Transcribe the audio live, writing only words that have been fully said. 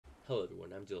Hello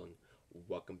everyone, I'm Dylan.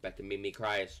 Welcome back to Mimi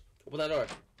Cries. Open that door.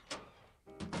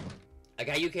 I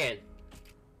got you can.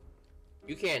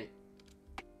 You can.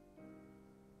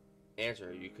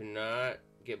 Answer. You cannot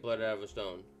get blood out of a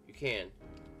stone. You can.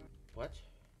 What?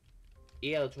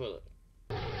 Eat out of the toilet.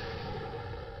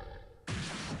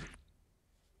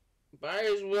 Might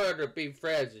as well to be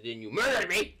friends and then you murdered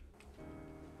me!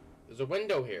 There's a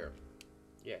window here.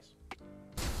 Yes.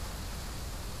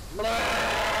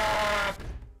 Blah!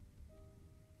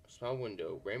 Small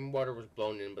window. Rainwater was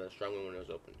blown in, but a strong wind was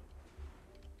opened.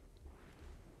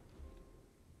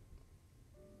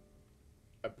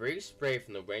 A brief spray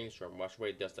from the rainstorm washed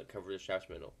away dust that covered the shaft's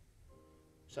middle.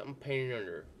 Something painted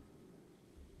under.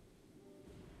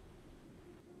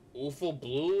 Awful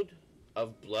blood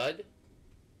of blood?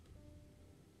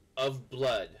 Of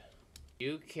blood.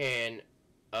 You can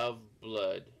of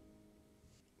blood.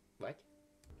 What?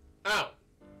 Oh!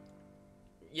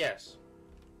 Yes.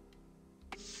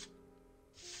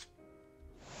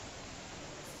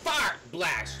 Fire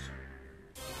blast!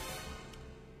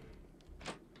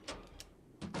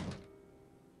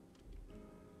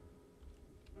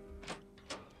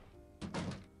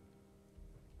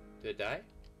 Did it die?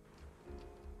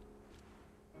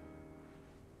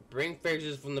 Bring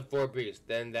phrases from the four beasts,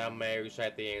 then thou may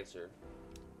recite the answer.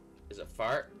 Is it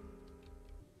fart?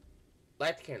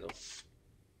 Light the candle. What's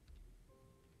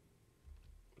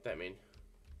that mean?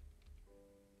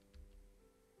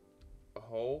 A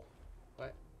hole?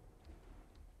 What?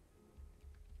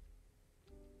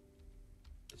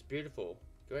 It's beautiful.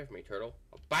 Get away from me, turtle.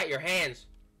 I'll bite your hands!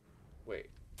 Wait.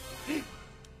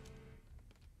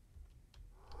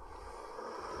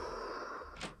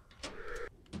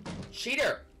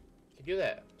 Cheater! You do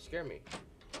that. Scare me.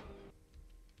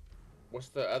 What's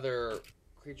the other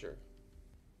creature?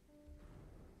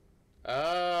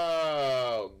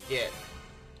 Oh, get.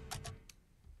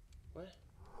 What?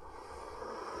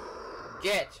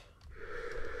 Get.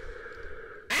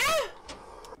 Ah!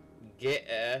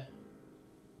 Get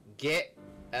Get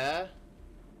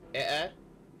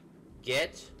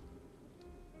Get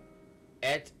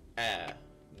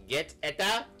Get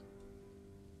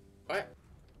What?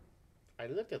 I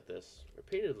looked at this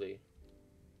repeatedly.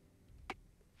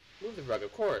 Move the rug,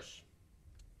 of course.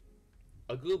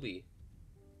 A gooby.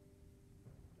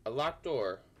 A locked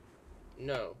door.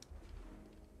 No.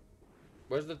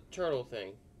 Where's the turtle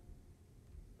thing?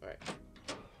 Alright.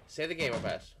 Say the game real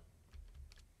fast.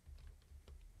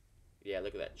 Yeah,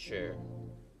 look at that chair.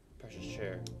 Precious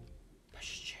chair.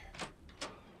 Precious chair.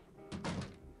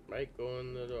 Right, go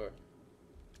in the door.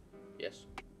 Yes.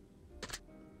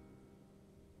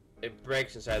 It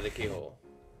breaks inside the keyhole.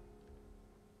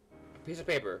 A piece of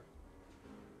paper.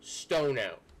 Stone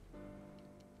out.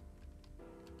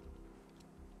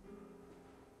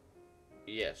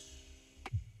 Yes.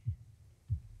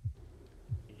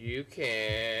 You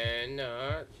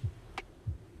cannot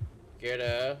get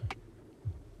a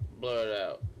blood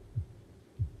out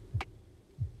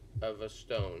of a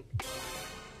stone.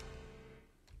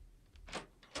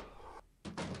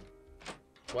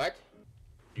 What?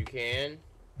 You can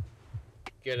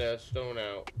get a stone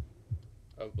out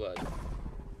of blood.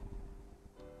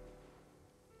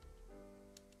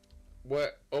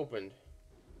 What opened?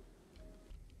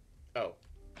 Oh.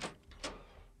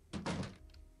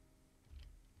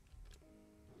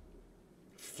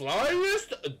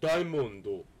 Flyest diamond.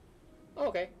 Oh,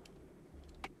 okay.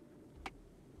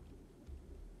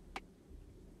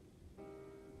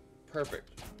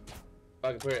 Perfect.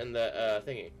 I can put it in the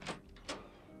thingy.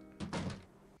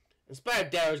 In spite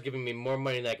of Dad was giving me more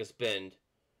money than I could spend,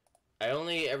 I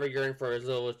only ever yearned for his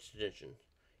little attention.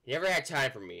 He never had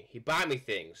time for me. He bought me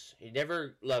things. He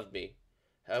never loved me.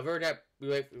 However, that we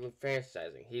went from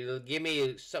fantasizing. He would give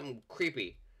me something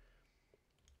creepy.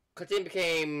 Cutting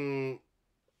became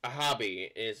a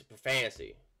hobby. It's a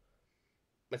fantasy.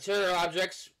 Material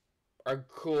objects are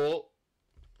cool.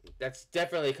 That's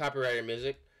definitely copyrighted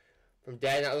music. From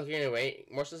Dad not looking anyway.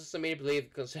 More sense to me to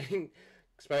believe considering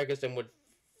Spider-Custom would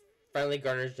finally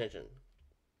garner his attention.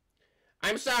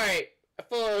 I'm sorry. I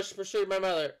foolish pursued my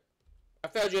mother. I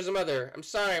failed you as a mother. I'm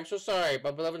sorry. I'm so sorry,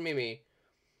 my beloved Mimi.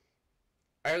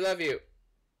 I love you.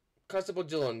 Constable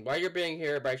Dylan, while you're being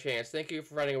here by chance, thank you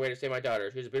for finding a way to save my daughter.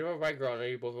 She's a beautiful bright girl,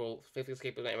 and you both will safely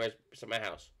escape the nightmares at my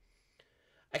house.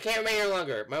 I can't remain here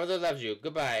longer. My mother loves you.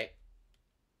 Goodbye.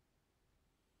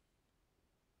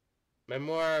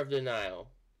 Memoir of Denial.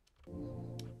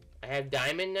 I have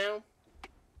Diamond now?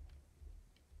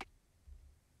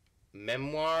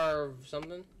 Memoir of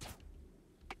something?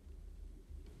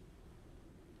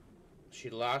 She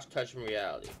lost touch from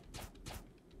reality.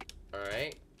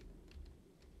 Alright.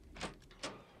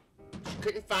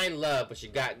 couldn't find love, but she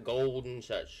got gold and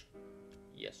such.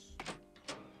 Yes.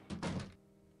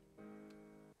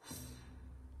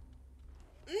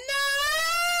 No!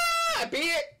 I beat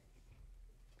it!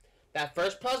 That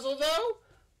first puzzle, though?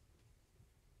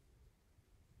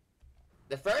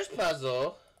 The first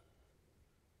puzzle...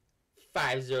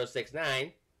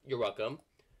 5069. You're welcome.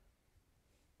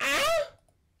 Ah!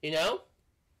 You know?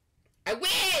 I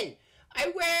win! I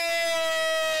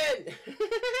win!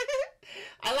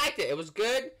 I liked it. It was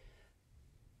good.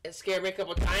 It scared me a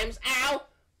couple times. Ow!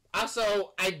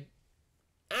 Also, I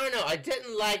don't know. I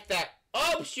didn't like that.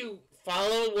 Oops, you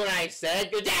followed what I said.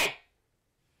 You're dead!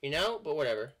 You know? But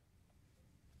whatever.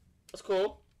 That's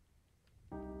cool.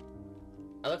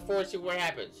 I look forward to what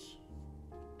happens.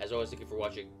 As always, thank you for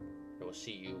watching. I will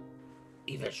see you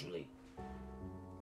eventually.